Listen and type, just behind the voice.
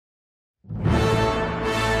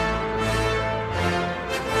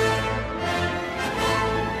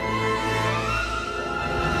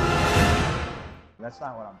That's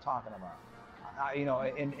not what I'm talking about. You know,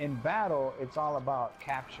 in battle, it's all about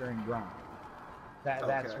capturing ground.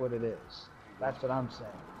 That's what it is. That's what I'm saying.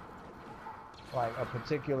 Like a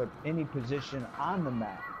particular, any position on the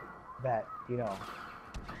map that, you know,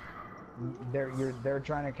 they're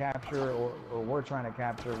trying to capture, or we're trying to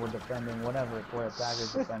capture, we're defending, whatever. If we're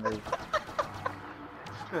attackers, defenders.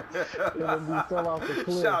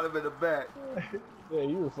 Shot him in the back. Yeah,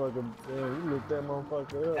 you were fucking, you looked that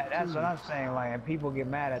motherfucker up. That's what I'm saying, like, and people get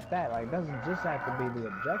mad at that. Like, it doesn't just have to be the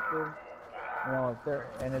objective. You know, if they're,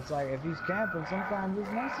 and it's like, if he's camping, sometimes it's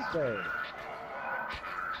necessary.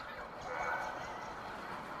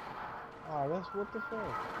 Oh, that's what the fuck.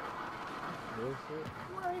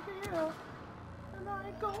 Right here, and I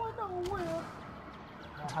ain't going nowhere.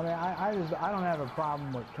 I mean, I don't have a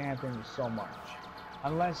problem with camping so much,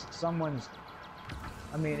 unless someone's,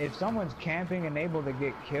 I mean, if someone's camping and able to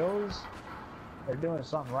get kills, they're doing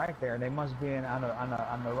something right there. They must be on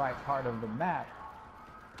the right part of the map,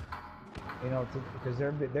 you know, because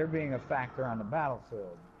they're being a factor on the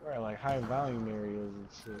battlefield. Right, like high volume areas and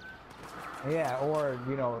shit. Yeah, or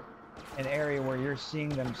you know, an area where you're seeing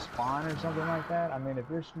them spawn or something like that. I mean, if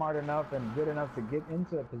you're smart enough and good enough to get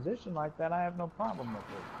into a position like that, I have no problem with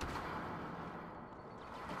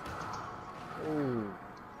it. Ooh.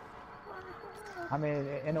 I mean,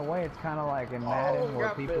 in a way, it's kind of like in Madden, where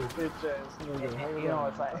people, you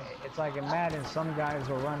know, it's like in Madden, some guys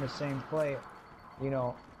will run the same play, you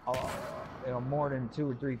know, more than 2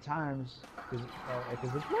 or 3 times because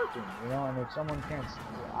it's working, you know. And if someone can't,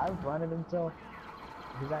 I've run it until,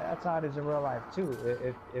 because that's how it is in real life too.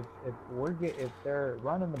 If they're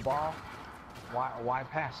running the ball, why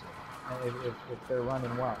pass it? If they're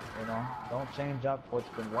running well, you know, don't change up what's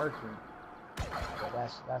been working. But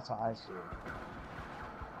that's how I see it.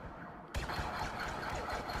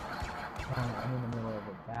 I'm in the middle of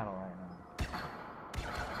a battle right now.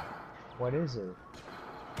 What is it?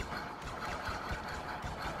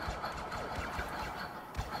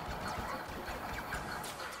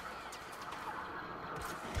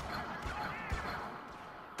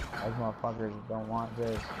 Those motherfuckers don't want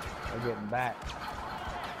this. They're getting back.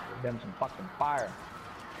 Give them some fucking fire.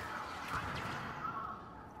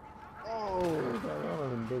 Oh, one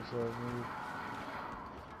of them bitch ass niggas.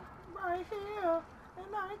 Right here,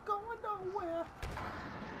 and I ain't going nowhere.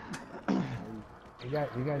 You guys,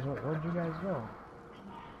 where'd you guys go?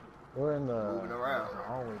 We're in the moving around.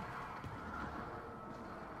 Hallway.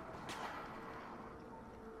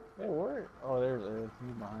 Hey, where? Oh, there's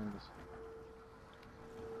he's behind us.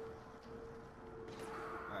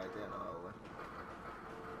 Alright, then hallway.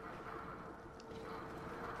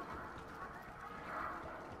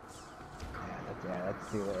 Let's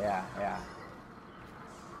see what, yeah.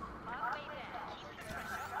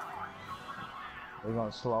 We're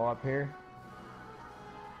gonna slow up here.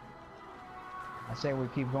 I say we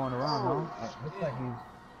keep going around, no? It looks like he's,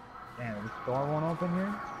 damn, the door won't open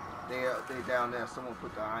here? They down there. Someone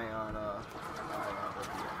put the ion up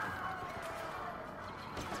here.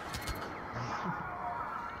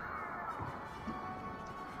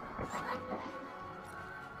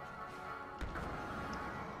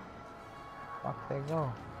 Fuck, they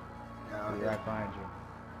go. Down Be right behind you.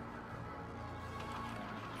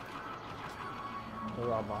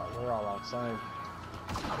 We're all outside.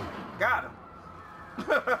 Got him.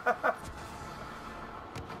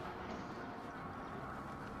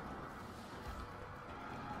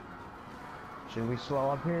 Should we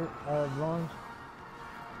slow up here, Lawrence?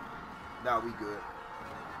 Nah, we good.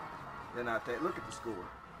 They're not that. Look at the score.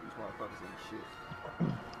 These motherfuckers ain't shit. I'm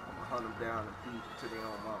gonna hunt them down and feed to their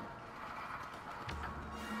own mama.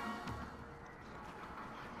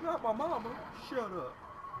 Not my mama. Shut up.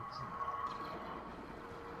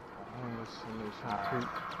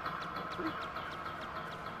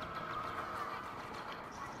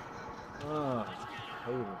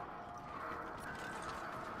 Hate it.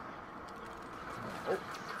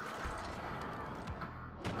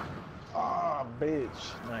 Ah, bitch.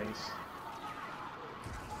 Nice.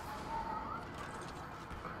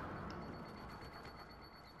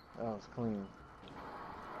 That was clean.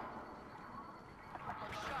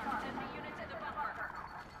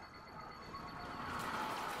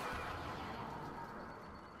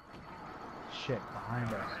 Shit,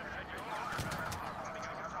 behind us.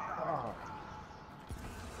 Oh.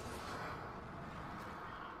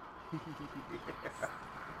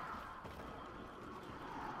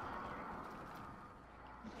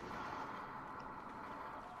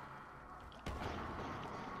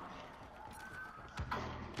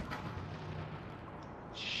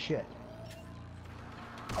 Shit.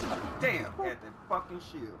 Damn, at the fucking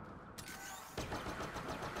shield.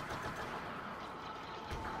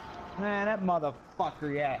 Man, that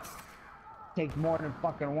motherfucker, yeah. Takes more than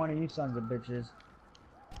fucking one of you sons of bitches.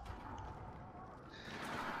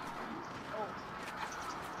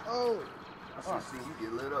 Oh! I see you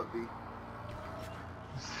get lit up, B.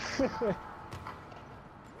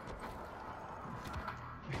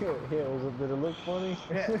 Did it look funny?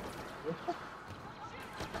 Yeah.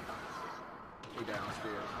 He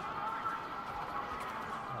downstairs.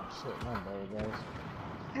 Oh shit, my bad, guys.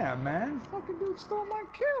 Yeah, man. Fucking dude stole my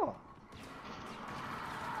kill.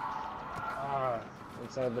 Ah,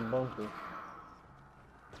 inside the bunker.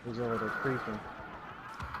 He's over there creeping.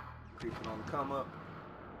 Creeping on the come up.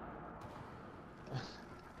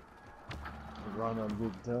 Run on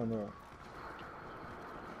big tunnel.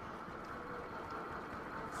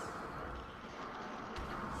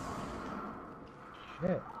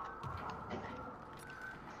 Shit.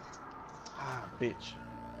 Ah, bitch.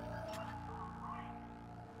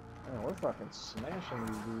 Man, we're fucking smashing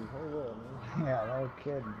these dudes. Hold up, man. Yeah, no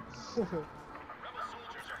kidding. Can't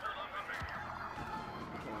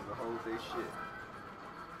even hold their shit.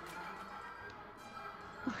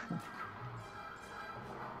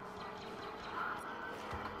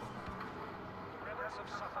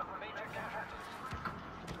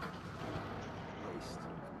 Waste.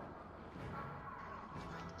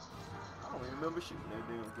 I don't even remember shooting that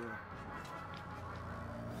damn gun.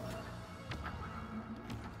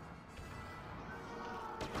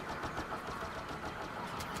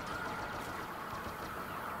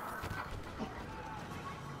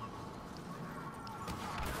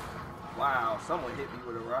 Wow, someone hit me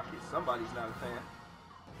with a rocket. Somebody's not a fan.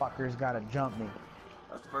 Fuckers gotta jump me.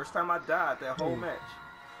 That's the first time I died that whole match.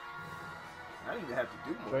 I didn't even have to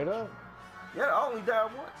do much. Straight up? Yeah, I only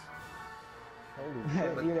died once.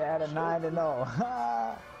 Holy shit. You'd have had a 9-0.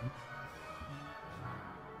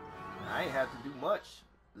 I ain't have to do much.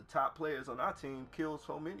 The top players on our team killed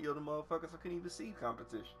so many of the motherfuckers I couldn't even see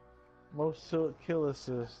competition. Most kill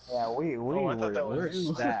assists. Yeah, we I thought that was we're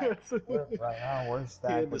you. stacked. Right now we're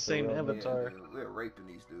stacked. He had the with same real avatar. Yeah, dude, we're raping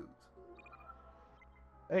these dudes.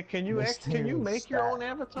 Hey, can you This can you team make your stacked. own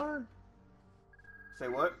avatar? Say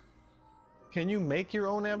what? Can you make your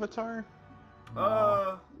own avatar?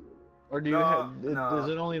 Uh, Or do you No, have? no. Is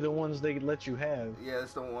it only the ones they let you have? yeah,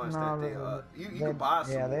 it's the ones No, that they you can buy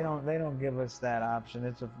some. Yeah, more. they don't give us that option.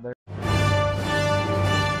 It's a